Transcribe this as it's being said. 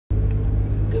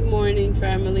morning,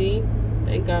 family.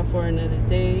 Thank God for another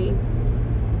day,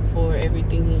 for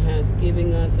everything He has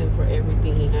given us, and for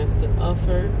everything He has to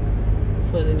offer,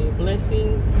 for the new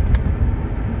blessings.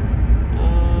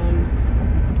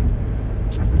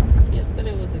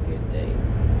 Yesterday was a good day.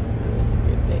 It was a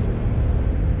good day.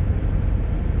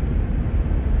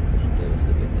 Still was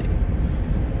a good day.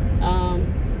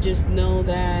 Just know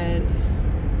that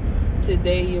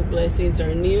today your blessings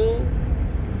are new.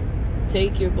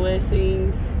 Take your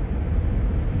blessings.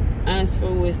 Ask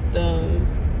for wisdom.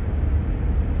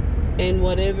 And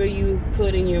whatever you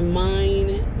put in your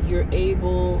mind, you're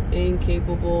able and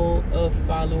capable of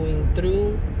following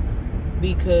through,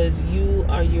 because you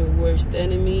are your worst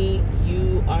enemy.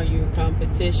 You are your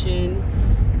competition.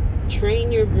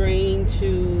 Train your brain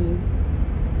to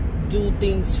do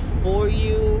things for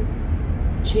you.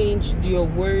 Change your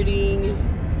wording.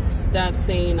 Stop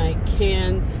saying I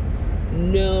can't.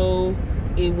 No,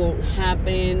 it won't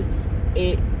happen.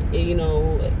 It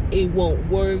won't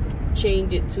work.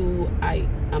 Change it to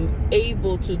I'm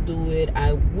able to do it.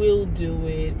 I will do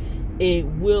it. It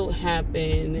will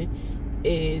happen.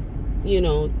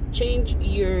 Change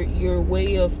your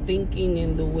way of thinking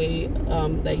and the way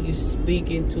that you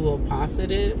speak into a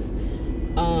positive.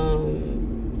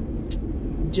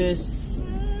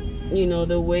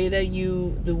 The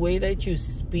way that you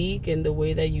speak and the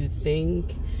way that you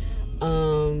think,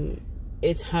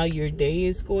 it's how your day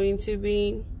is going to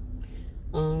be.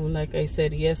 Like I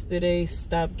said yesterday,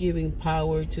 stop giving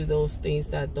power to those things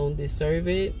that don't deserve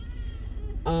it.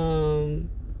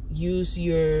 Use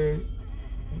your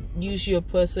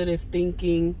positive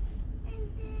thinking.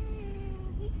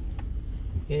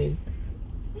 Okay.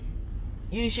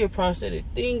 Use your positive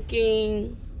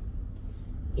thinking.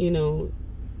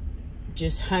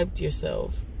 Just hyped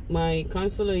yourself. My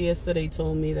counselor yesterday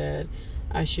told me that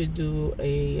I should do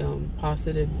a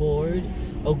positive board,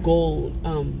 a goal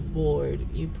board.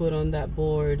 You put on that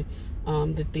board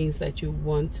the things that you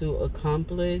want to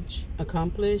accomplish,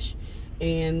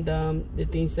 and the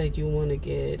things that you want to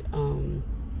get,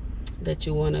 that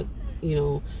you want to,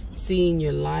 see in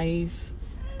your life.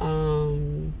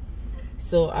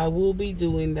 So I will be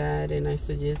doing that, and I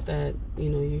suggest that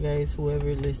you guys,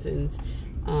 whoever listens,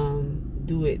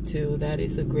 do it too. That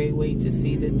is a great way to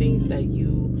see the things that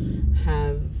you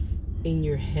have in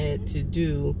your head to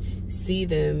do, see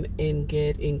them and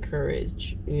get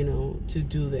encouraged, to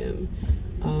do them.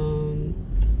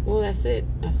 Well, that's it.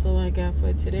 That's all I got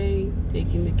for today.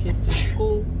 Taking the kids to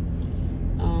school.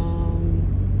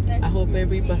 I hope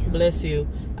everybody, bless you.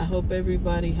 I hope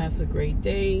everybody has a great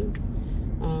day.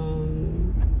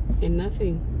 And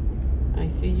nothing. I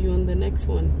see you on the next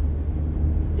one.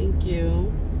 Thank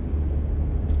you.